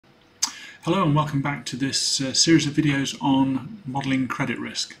Hello and welcome back to this series of videos on modelling credit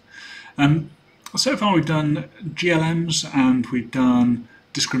risk. So far we've done GLMs and we've done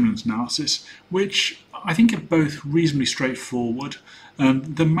discriminant analysis, which I think are both reasonably straightforward.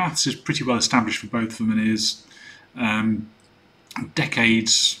 The maths is pretty well established for both of them and is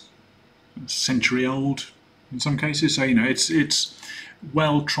decades, century old in some cases. So it's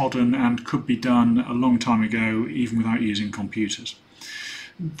well trodden and could be done a long time ago even without using computers.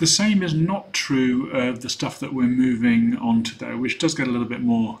 The same is not true of the stuff that we're moving on to though, which does get a little bit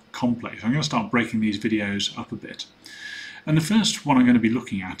more complex. I'm going to start breaking these videos up a bit. And the first one I'm going to be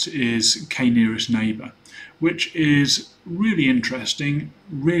looking at is k-nearest neighbour, which is really interesting,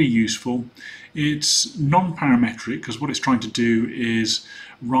 really useful. It's non-parametric because what it's trying to do is,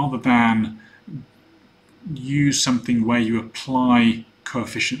 rather than use something where you apply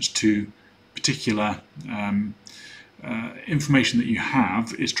coefficients to particular information that you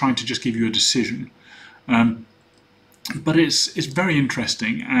have, is trying to just give you a decision. But it's very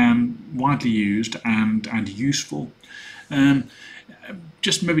interesting and widely used and useful.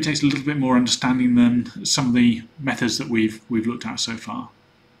 Just maybe takes a little bit more understanding than some of the methods that we've looked at so far.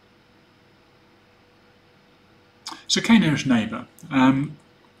 So k-nearest neighbour,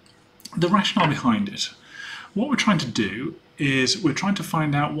 the rationale behind it. What we're trying to do is we're trying to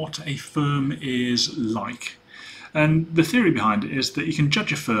find out what a firm is like. And the theory behind it is that you can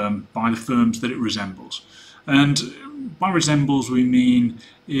judge a firm by the firms that it resembles. And by resembles we mean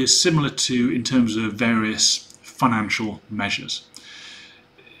is similar to in terms of various financial measures.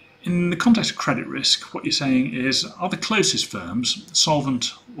 In the context of credit risk, what you're saying is, are the closest firms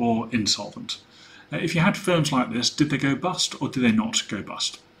solvent or insolvent? If you had firms like this, did they go bust or did they not go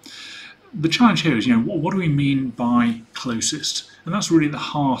bust? The challenge here is, what do we mean by closest? And that's really the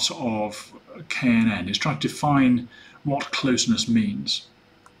heart of kNN, is trying to define what closeness means.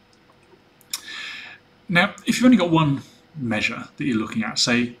 Now, if you've only got one measure that you're looking at,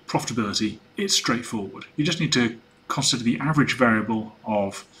 say profitability, it's straightforward. You just need to consider the average variable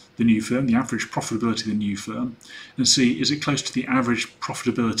of the new firm, the average profitability of the new firm, and see, is it close to the average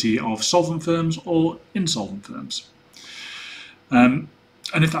profitability of solvent firms or insolvent firms?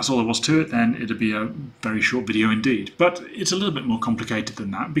 And if that's all there was to it, then it'd be a very short video indeed. But it's a little bit more complicated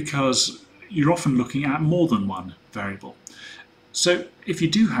than that because you're often looking at more than one variable. So if you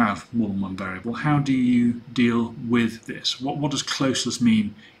do have more than one variable, how do you deal with this? What does closeness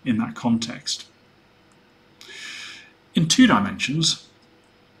mean in that context? In 2 dimensions,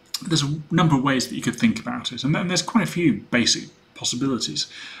 there's a number of ways that you could think about it, and there's quite a few basic possibilities.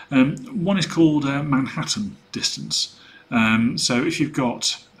 One is called Manhattan distance. So if you've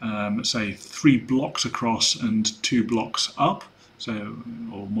got, say, 3 blocks across and 2 blocks up,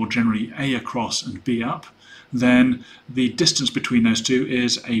 or more generally A across and B up, then the distance between those two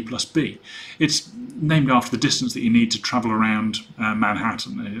is A plus B. It's named after the distance that you need to travel around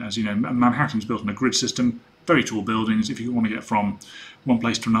Manhattan. As you know, Manhattan's built on a grid system, very tall buildings. If you want to get from one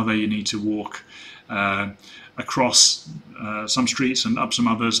place to another, you need to walk across some streets and up some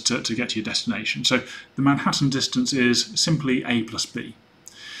others to get to your destination. So the Manhattan distance is simply A plus B.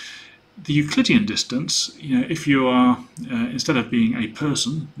 The Euclidean distance, if you are, instead of being a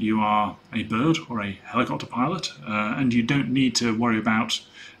person, you are a bird or a helicopter pilot, and you don't need to worry about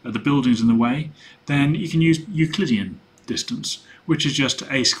the buildings in the way, then you can use Euclidean distance, which is just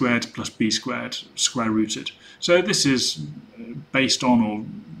a squared plus b squared square rooted. So this is based on or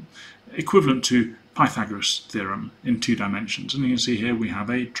equivalent to Pythagoras' theorem in 2 dimensions. And you can see here we have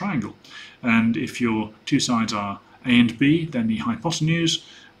a triangle. And if your 2 sides are a and b, then the hypotenuse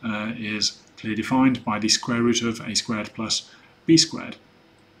is clearly defined by the square root of a squared plus b squared.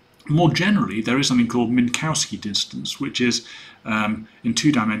 More generally, there is something called Minkowski distance, which is in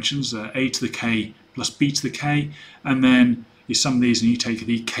 2 dimensions, a to the k plus b to the k, and then you sum these and you take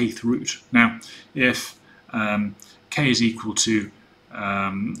the kth root. Now, if k is equal to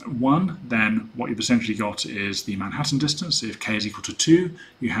 1, then what you've essentially got is the Manhattan distance. If k is equal to 2,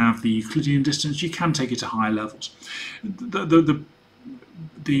 you have the Euclidean distance. You can take it to higher levels.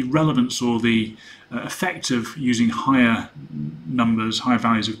 The relevance or the effect of using higher numbers, higher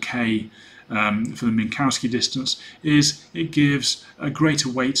values of k for the Minkowski distance is it gives a greater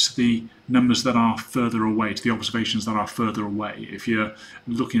weight to the numbers that are further away, to the observations that are further away, if you're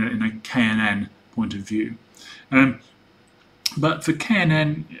looking at it in a kNN point of view. But for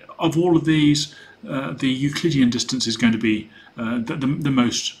kNN, of all of these, the Euclidean distance is going to be the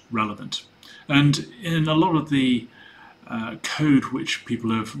most relevant. And in a lot of the code which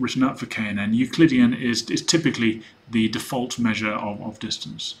people have written up for kNN, Euclidean is typically the default measure of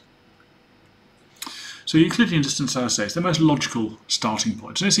distance. So Euclidean distance, as I say, is the most logical starting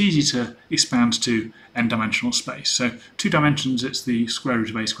point, and it's easy to expand to n-dimensional space. So 2 dimensions, it's the square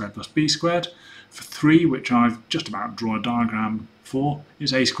root of a squared plus b squared. For 3, which I've just about drawn a diagram for,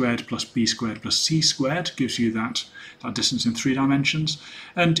 is a squared plus b squared plus c squared, gives you that distance in 3 dimensions.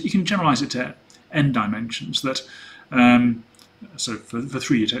 And you can generalise it to n dimensions. That so for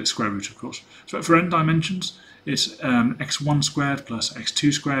 3 you take the square root, of course. So for n dimensions, it's x1 squared plus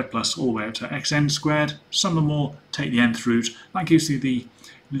x2 squared plus all the way up to xn squared. Sum them all, take the nth root. That gives you the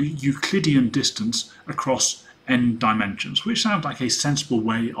Euclidean distance across n dimensions, which sounds like a sensible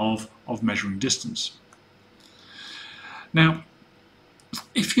way of measuring distance. Now,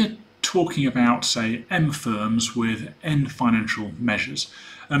 if you're talking about, say, m firms with n financial measures,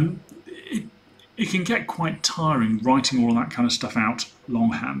 it can get quite tiring writing all that kind of stuff out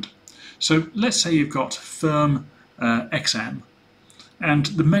longhand. So let's say you've got firm xm, and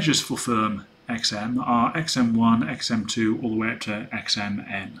the measures for firm xm are xm1, xm2, all the way up to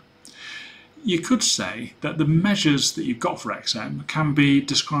xmn. You could say that the measures that you've got for xm can be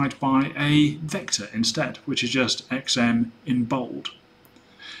described by a vector instead, which is just xm in bold.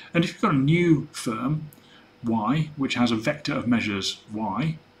 And if you've got a new firm, y, which has a vector of measures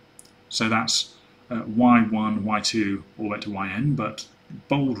y, so that's y1, y2, all the way to yn, but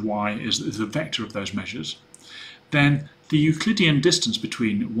bold y is the vector of those measures, then the Euclidean distance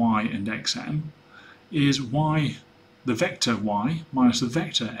between y and xm is y, the vector y, minus the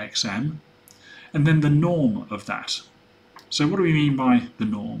vector xm, and then the norm of that. So what do we mean by the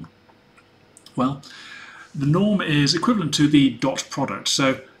norm? Well, the norm is equivalent to the dot product.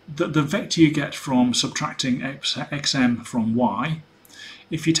 So the vector you get from subtracting xm from y,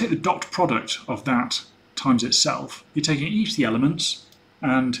 if you take the dot product of that times itself, you're taking each of the elements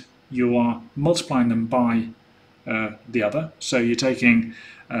and you are multiplying them by the other. So you're taking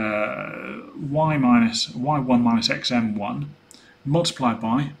y1 minus xm1 multiplied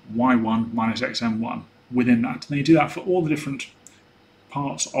by y1 minus xm1 within that. And then you do that for all the different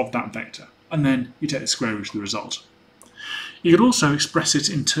parts of that vector. And then you take the square root of the result. You could also express it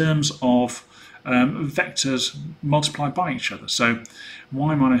in terms of vectors multiplied by each other. So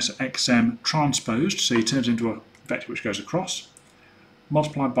y minus xm transposed, so it turns into a vector which goes across,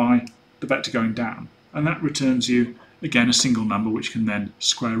 multiplied by the vector going down. And that returns you, again, a single number which can then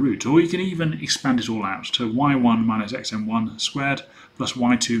square root. Or you can even expand it all out to y1 minus xm1 squared plus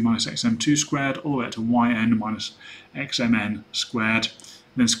y2 minus xm2 squared, all the way up to yn minus xmn squared,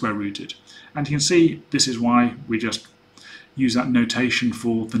 then square rooted. And you can see this is why we just use that notation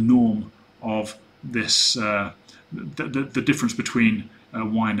for the norm of this, the difference between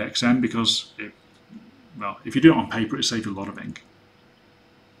y and xm, because, well, if you do it on paper, it saves you a lot of ink.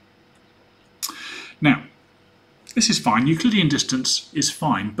 Now, this is fine. Euclidean distance is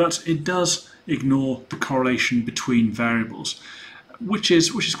fine, but it does ignore the correlation between variables, which is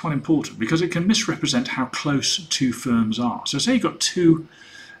quite important because it can misrepresent how close two firms are. So say you've got two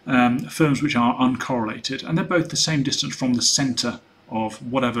firms which are uncorrelated, and they're both the same distance from the centre of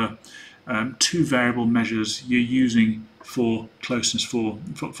whatever two variable measures you're using for closeness for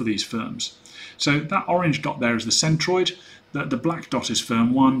these firms. So that orange dot there is the centroid, the black dot is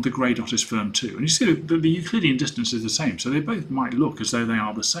firm 1, the grey dot is firm 2. And you see that the Euclidean distance is the same, so they both might look as though they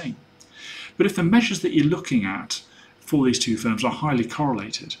are the same. But if the measures that you're looking at for these two firms are highly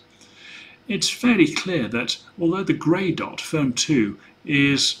correlated, it's fairly clear that although the grey dot, firm 2,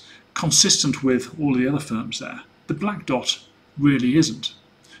 is consistent with all the other firms there, the black dot really isn't.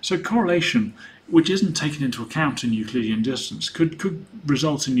 So correlation, which isn't taken into account in Euclidean distance, could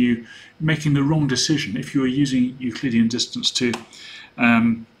result in you making the wrong decision if you are using Euclidean distance to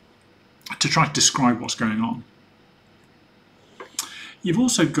try to describe what's going on. You've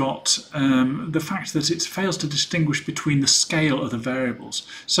also got the fact that it fails to distinguish between the scale of the variables.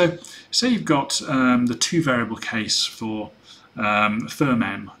 So say you've got the two variable case for firm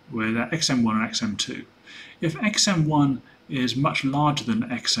m with xm1 and xm2. If xm1 is much larger than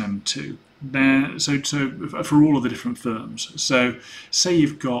xm2, then so for all of the different firms. So say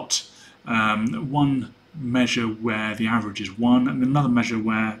you've got one measure where the average is 1 and another measure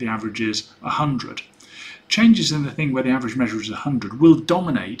where the average is 100. Changes in the thing where the average measure is 100 will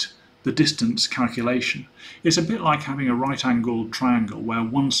dominate the distance calculation. It's a bit like having a right-angled triangle where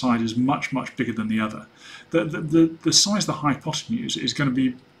one side is much bigger than the other. The size of the hypotenuse is going to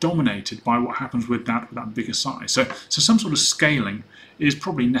be dominated by what happens with that bigger size. So some sort of scaling is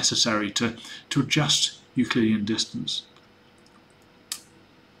probably necessary to adjust Euclidean distance.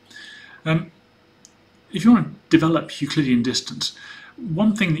 If you want to develop Euclidean distance,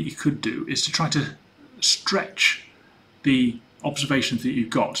 one thing that you could do is to try to stretch the observations that you've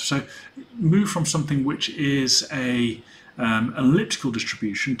got. So move from something which is an elliptical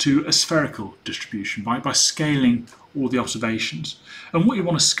distribution to a spherical distribution by scaling all the observations. And what you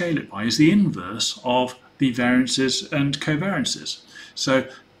want to scale it by is the inverse of the variances and covariances. So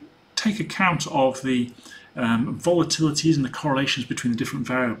take account of the volatilities and the correlations between the different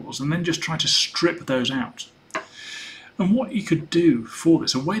variables, and then just try to strip those out. And what you could do for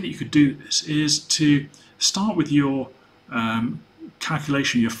this, a way that you could do this, is to start with your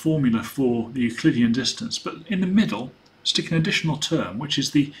calculation, your formula for the Euclidean distance, but in the middle stick an additional term which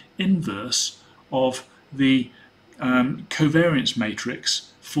is the inverse of the covariance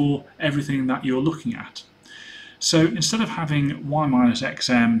matrix for everything that you're looking at. So instead of having y minus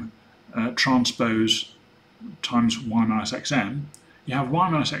xm transpose times y minus xm, you have y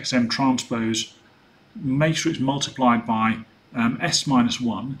minus xm transpose matrix multiplied by s minus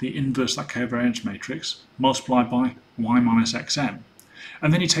 1, the inverse of that covariance matrix, multiplied by y minus xm.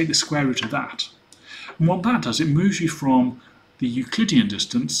 And then you take the square root of that. And what that does, it moves you from the Euclidean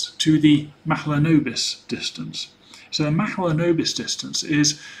distance to the Mahalanobis distance. So the Mahalanobis distance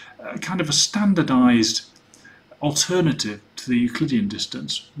is kind of a standardized alternative to the Euclidean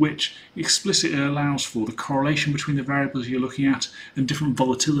distance, which explicitly allows for the correlation between the variables you're looking at and different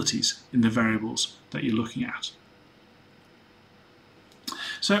volatilities in the variables that you're looking at.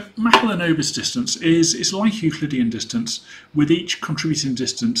 So Mahalanobis distance is like Euclidean distance, with each contributing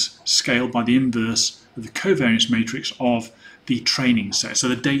distance scaled by the inverse of the covariance matrix of the training set, so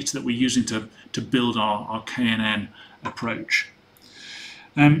the data that we're using to build our kNN approach.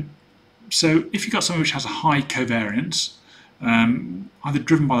 So if you've got something which has a high covariance, either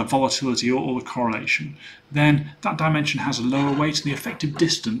driven by the volatility or the correlation, then that dimension has a lower weight and the effective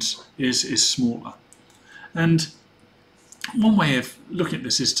distance is smaller. And one way of looking at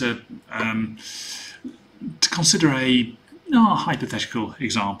this is to consider a hypothetical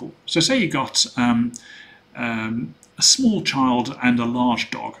example. So say you got a small child and a large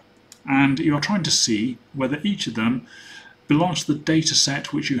dog, and you are trying to see whether each of them belongs to the data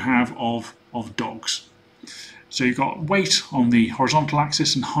set which you have of dogs. So you've got weight on the horizontal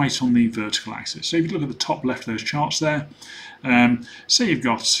axis and height on the vertical axis. So if you look at the top left of those charts there, say you've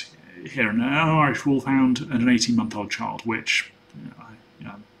got here an Irish Wolfhound and an 18-month-old child, which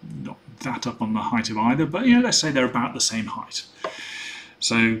not that up on the height of either, but let's say they're about the same height.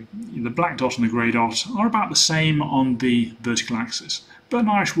 So the black dot and the grey dot are about the same on the vertical axis, but an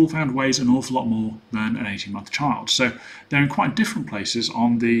Irish Wolfhound weighs an awful lot more than an 18-month child, so they're in quite different places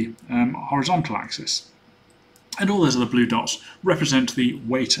on the horizontal axis. And all those other blue dots represent the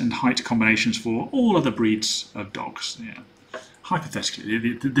weight and height combinations for all other breeds of dogs.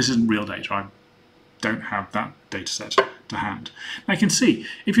 Hypothetically, this isn't real data. I don't have that data set to hand. Now you can see,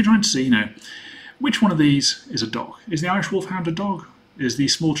 if you're trying to see, which one of these is a dog? Is the Irish Wolfhound a dog? Is the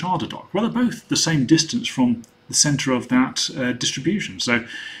small child a dog? Well, they're both the same distance from the centre of that distribution. So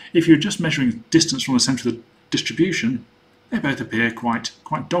if you're just measuring distance from the centre of the distribution, they both appear quite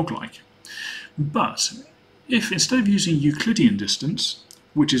dog-like. But if instead of using Euclidean distance,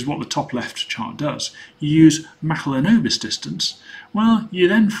 which is what the top left chart does, you use Mahalanobis distance, well, you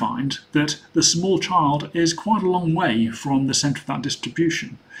then find that the small child is quite a long way from the centre of that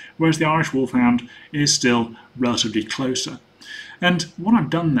distribution, whereas the Irish Wolfhound is still relatively closer. And what I've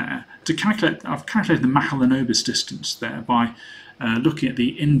done there, I've calculated the Mahalanobis distance there by looking at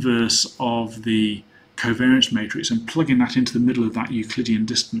the inverse of the covariance matrix and plugging that into the middle of that Euclidean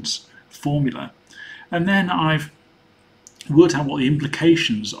distance formula. And then I've worked out what the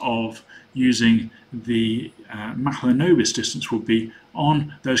implications of using the Mahalanobis distance would be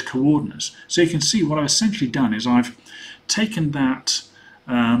on those coordinates. So you can see what I've essentially done is I've taken that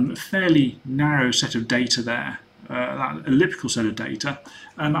fairly narrow set of data there, that elliptical set of data,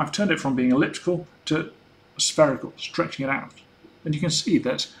 and I've turned it from being elliptical to spherical, stretching it out. And you can see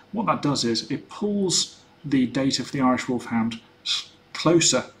that what that does is it pulls the data for the Irish Wolfhound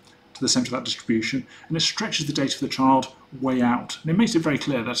closer to the centre of that distribution, and it stretches the data for the child way out. And it makes it very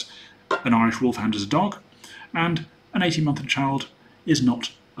clear that an Irish Wolfhound is a dog and an 18-month-old child is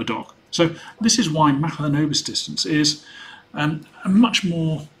not a dog. So this is why Mahalanobis distance is a much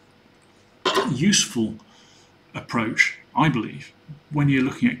more useful approach, I believe, when you're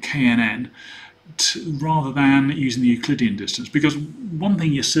looking at kNN rather than using the Euclidean distance, because one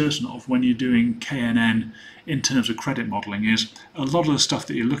thing you're certain of when you're doing kNN in terms of credit modelling is a lot of the stuff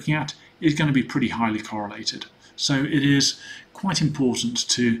that you're looking at is going to be pretty highly correlated. So it is quite important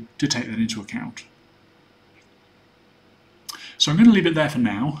to take that into account. So I'm going to leave it there for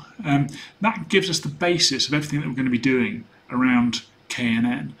now. That gives us the basis of everything that we're going to be doing around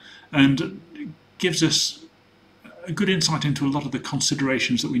kNN, and gives us a good insight into a lot of the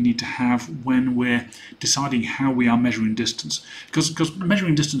considerations that we need to have when we're deciding how we are measuring distance. Because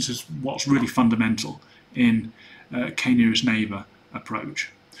measuring distance is what's really fundamental in k-nearest neighbour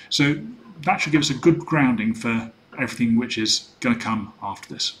approach. So that should give us a good grounding for everything which is going to come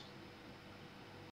after this.